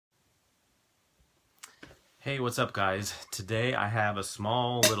Hey, what's up guys? Today I have a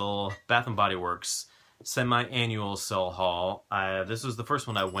small little Bath & Body Works semi-annual sale haul. This was the first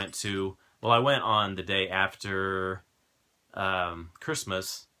one I went to. Well, I went on the day after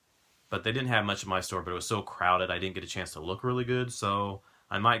Christmas, but they didn't have much in my store, but it was so crowded I didn't get a chance to look really good, so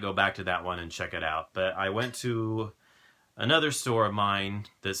I might go back to that one and check it out. But I went to another store of mine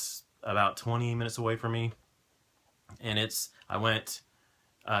that's about 20 minutes away from me, and I went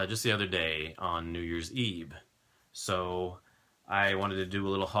just the other day on New Year's Eve. So I wanted to do a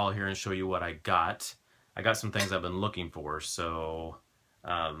little haul here and show you what I got. I got some things I've been looking for. So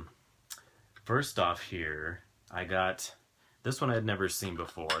first off here, I got this one I had never seen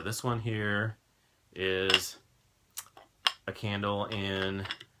before. This one here is a candle in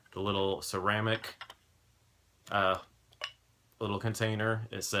the little ceramic little container.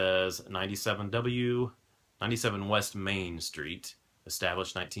 It says 97 West Main Street.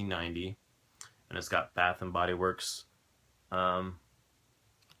 Established 1990, and it's got Bath & Body Works. You can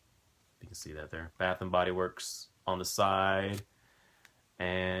see that there, Bath & Body Works on the side,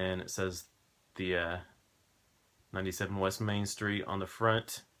 and it says the 97 West Main Street on the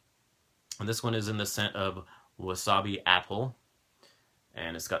front. And this one is in the scent of Wasabi Apple,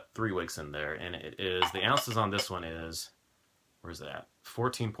 and it's got 3 wicks in there, and it is, the ounces on this one is, where's it at?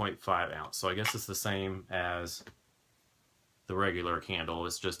 14.5 ounce. So I guess it's the same as the regular candle.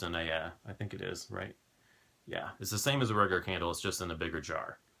 It's just in a I think it is, right? Yeah, it's the same as a regular candle, it's just in a bigger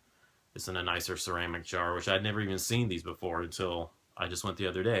jar. It's in a nicer ceramic jar, which I'd never even seen these before until I just went the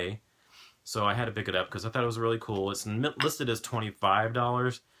other day. So I had to pick it up because I thought it was really cool. It's listed as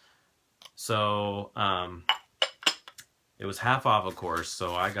 $25, so it was half off, of course,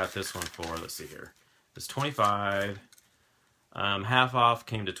 so I got this one for, let's see here, it's $25. Half off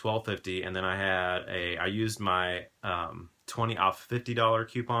came to $12.50, and then I used my 20 off $50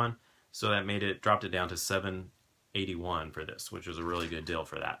 coupon, so that dropped it down to $7.81 for this, which was a really good deal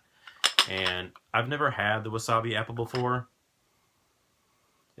for that. And I've never had the Wasabi Apple before.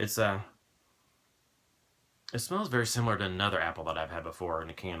 It smells very similar to another apple that I've had before in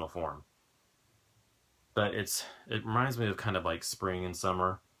a candle form, but it reminds me of kind of like spring and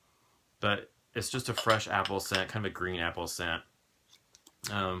summer, but it's just a fresh apple scent, kind of a green apple scent.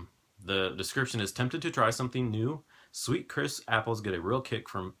 The description is tempted to try something new. Sweet, crisp apples get a real kick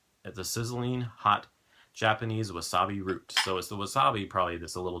from the sizzling hot Japanese wasabi root. So it's the wasabi probably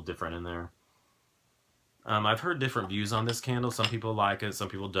that's a little different in there. I've heard different views on this candle. Some people like it, some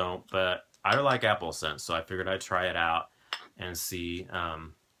people don't, but I like apple scent, so I figured I'd try it out and see.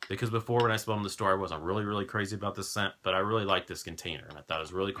 Because before when I smelled in the store, I wasn't really crazy about this scent, but I really liked this container, and I thought it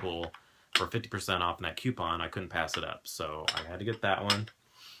was really cool. For 50% off in that coupon, I couldn't pass it up, so I had to get that one.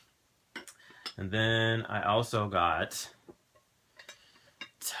 And then I also got,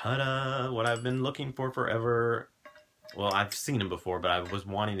 ta-da, what I've been looking for forever. Well, I've seen them before, but I was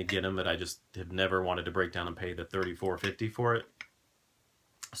wanting to get them, but I just have never wanted to break down and pay the $34.50 for it.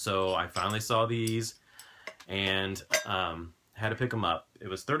 So I finally saw these and had to pick them up. It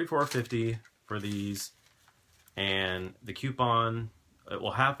was $34.50 for these, and the coupon,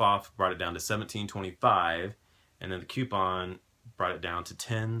 well, half off brought it down to $17.25, and then the coupon brought it down to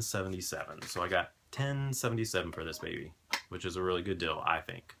 $10.77. So I got $10.77 for this baby, which is a really good deal, I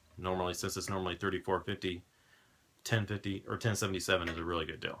think. Normally, since it's normally $34.50, $10.50 or $10.77 is a really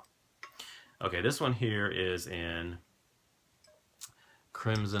good deal. Okay, this one here is in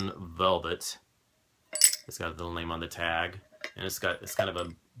Crimson Velvet. It's got a little name on the tag, and it's kind of a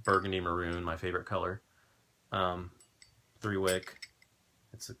burgundy maroon, my favorite color. 3-wick.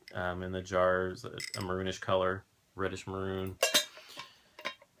 It's in the jars, a maroonish color, reddish maroon.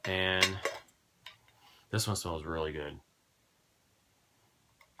 And this one smells really good.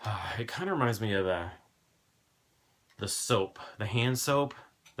 It kind of reminds me of the soap, the hand soap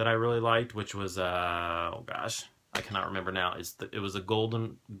that I really liked, which was, oh gosh, I cannot remember now. It was a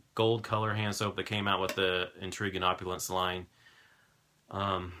gold color hand soap that came out with the Intrigue and Opulence line.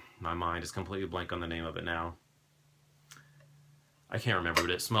 My mind is completely blank on the name of it now. I can't remember,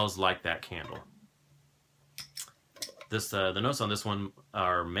 but it smells like that candle. The notes on this one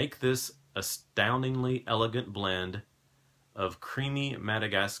are: make this astoundingly elegant blend of creamy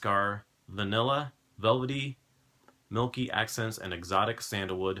Madagascar, vanilla, velvety, milky accents, and exotic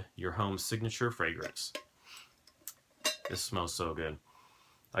sandalwood, your home's signature fragrance. This smells so good.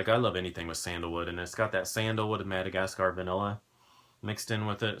 Like, I love anything with sandalwood, and it's got that sandalwood and Madagascar vanilla mixed in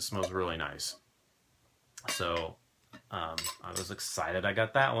with it. It smells really nice. So I was excited I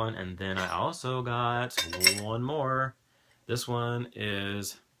got that one, and then I also got one more. This one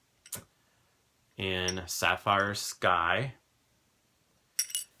is in Sapphire Sky,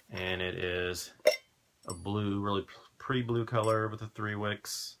 and it is a blue, really pretty blue color with the 3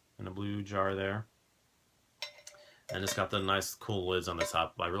 wicks in a blue jar there. And it's got the nice cool lids on the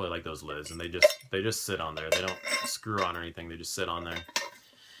top. I really like those lids, and they just sit on there. They don't screw on or anything. They just sit on there.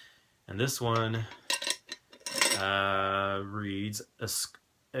 And this one reads,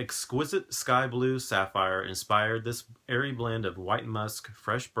 exquisite sky blue sapphire inspired this airy blend of white musk,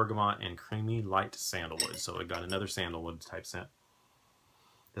 fresh bergamot, and creamy light sandalwood. So it got another sandalwood type scent.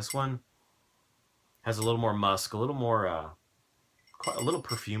 This one has a little more musk, a little more, a little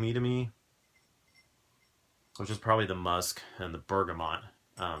perfumey to me, which is probably the musk and the bergamot.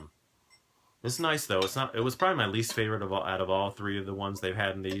 It's nice though. It's not. It was probably my least favorite out of all 3 of the ones they've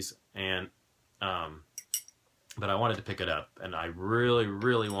had in these, and but I wanted to pick it up, and I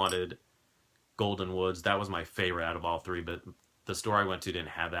really wanted Golden Woods. That was my favorite out of all 3, but the store I went to didn't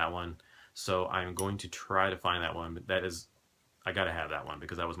have that one, so I'm going to try to find that one. But that is, I gotta have that one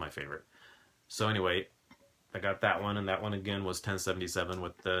because that was my favorite. So anyway, I got that one, and that one again was $10.77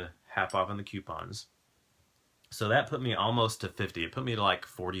 with the half off on the coupons. So that put me almost to $50. It put me to like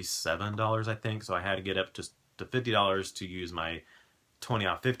 $47, I think. So I had to get up just to $50 to use my 20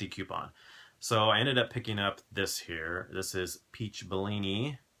 off 50 coupon. So I ended up picking up this here. This is Peach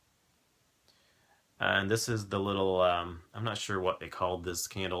Bellini. And this is the little, I'm not sure what they called this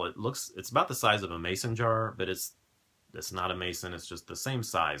candle. It's about the size of a mason jar, but it's not a mason. It's just the same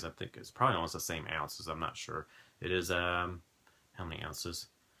size. I think it's probably almost the same ounces. I'm not sure. It is, how many ounces?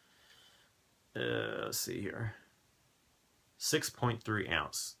 Let's see here. 6.3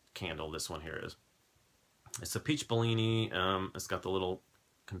 ounce candle this one here is. It's a Peach Bellini. It's got the little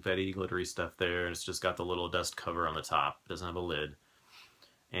confetti glittery stuff there. It's just got the little dust cover on the top. It doesn't have a lid.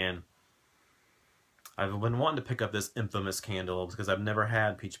 And I've been wanting to pick up this infamous candle because I've never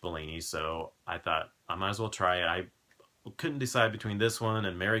had Peach Bellini, so I thought I might as well try it. I couldn't decide between this one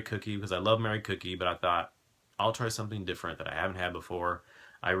and Mary Cookie because I love Mary Cookie, but I thought I'll try something different that I haven't had before.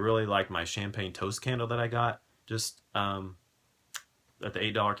 I really like my champagne toast candle that I got just at the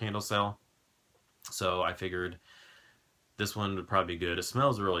 $8 candle sale. So I figured this one would probably be good. It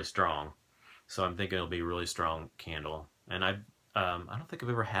smells really strong, so I'm thinking it'll be a really strong candle. And I don't think I've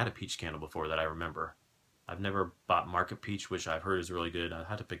ever had a peach candle before that I remember. I've never bought Market Peach, which I've heard is really good. I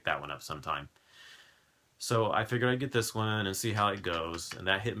had to pick that one up sometime. So I figured I'd get this one and see how it goes. And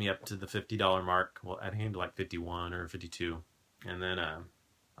that hit me up to the $50 mark. Well, I came to like 51 or 52. And then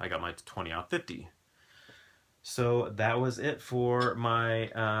I got my 20 off 50. So that was it for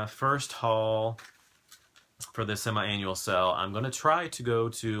my first haul for the semi-annual sale. I'm going to try to go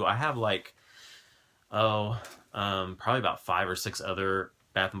to, I have like, probably about 5 or 6 other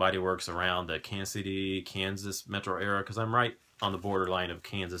Bath & Body Works around the Kansas City, Kansas metro area, because I'm right on the borderline of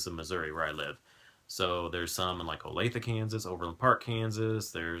Kansas and Missouri where I live. So there's some in like Olathe, Kansas, Overland Park,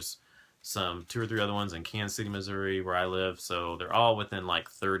 Kansas. There's some 2 or 3 other ones in Kansas City, Missouri where I live. So they're all within like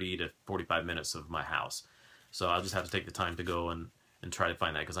 30 to 45 minutes of my house. So I'll just have to take the time to go and try to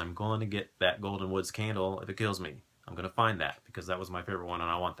find that, because I'm going to get that Golden Woods candle if it kills me. I'm going to find that because that was my favorite one and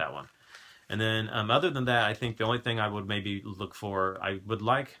I want that one. And then other than that, I think the only thing I would maybe look for, I would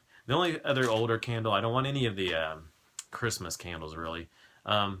like, the only other older candle, I don't want any of the Christmas candles really.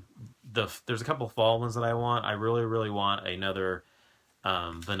 There's a couple fall ones that I want. I really want another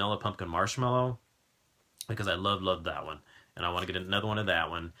vanilla pumpkin marshmallow because I love that one. And I want to get another one of that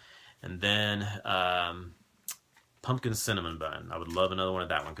one. And then pumpkin cinnamon bun. I would love another one of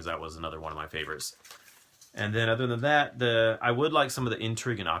that one because that was another one of my favorites. And then other than that, I would like some of the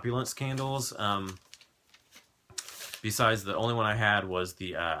Intrigue and Opulence candles. Besides, the only one I had was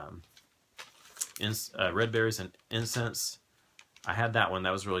the Red Berries and Incense. I had that one.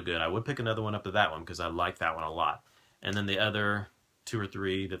 That was really good. I would pick another one up to that one because I like that one a lot. And then the other 2 or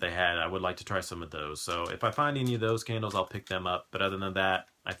 3 that they had, I would like to try some of those. So if I find any of those candles, I'll pick them up. But other than that,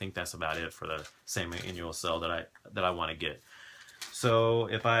 I think that's about it for the semi-annual sale that I want to get. So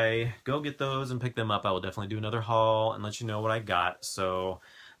if I go get those and pick them up, I will definitely do another haul and let you know what I got. So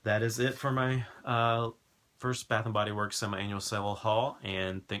that is it for my first Bath & Body Works semi-annual sale haul.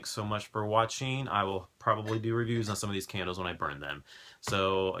 And thanks so much for watching. I will probably do reviews on some of these candles when I burn them.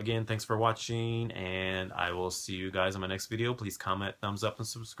 So again, thanks for watching, and I will see you guys in my next video. Please comment, thumbs up, and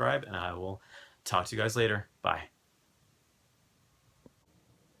subscribe, and I will talk to you guys later. Bye.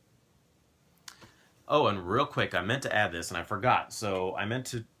 Oh, and real quick, I meant to add this and I forgot. So I meant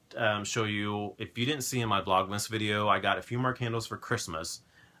to show you, if you didn't see in my Vlogmas video, I got a few more candles for Christmas.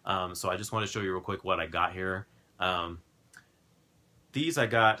 So I just want to show you real quick what I got here. These I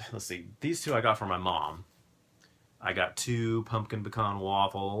got, let's see, these 2 I got for my mom. I got 2 pumpkin pecan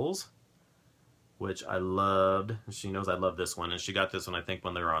waffles, which I loved. She knows I love this one, and she got this one I think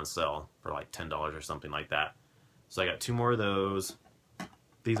when they were on sale for like $10 or something like that. So I got 2 more of those.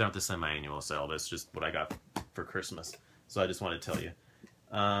 These aren't the semi-annual sale, but it's just what I got for Christmas. So I just wanted to tell you.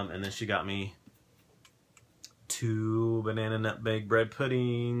 And then she got me 2 banana nutmeg bread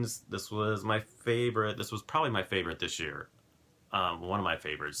puddings. This was my favorite. This was probably my favorite this year. One of my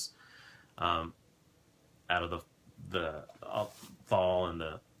favorites out of the fall and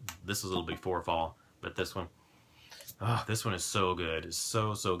this was a little before fall, but this one is so good. It's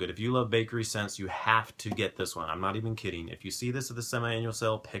so good. If you love bakery scents, you have to get this one. I'm not even kidding. If you see this at the semi-annual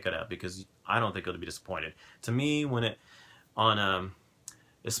sale, pick it up because I don't think you'll be disappointed. To me, when it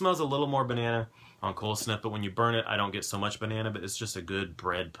smells a little more banana on cold snap, but when you burn it, I don't get so much banana, but it's just a good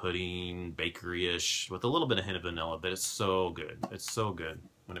bread pudding, bakery-ish, with a little bit of hint of vanilla, but it's so good. It's so good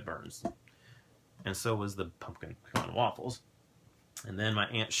when it burns. And so was the pumpkin pecan waffles. And then my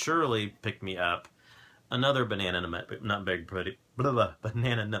Aunt Shirley picked me up another banana nutmeg bread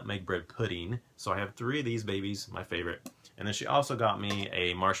pudding. So I have 3 of these babies, my favorite. And then she also got me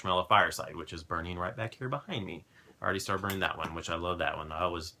a marshmallow fireside, which is burning right back here behind me. I already started burning that one, which I love that one.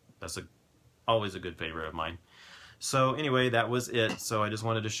 That's always a good favorite of mine. So anyway, that was it. So I just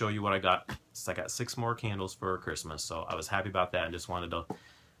wanted to show you what I got. So I got 6 more candles for Christmas. So I was happy about that and just wanted to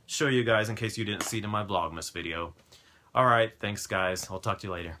show you guys in case you didn't see it in my Vlogmas video. Alright, thanks guys. I'll talk to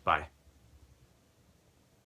you later. Bye.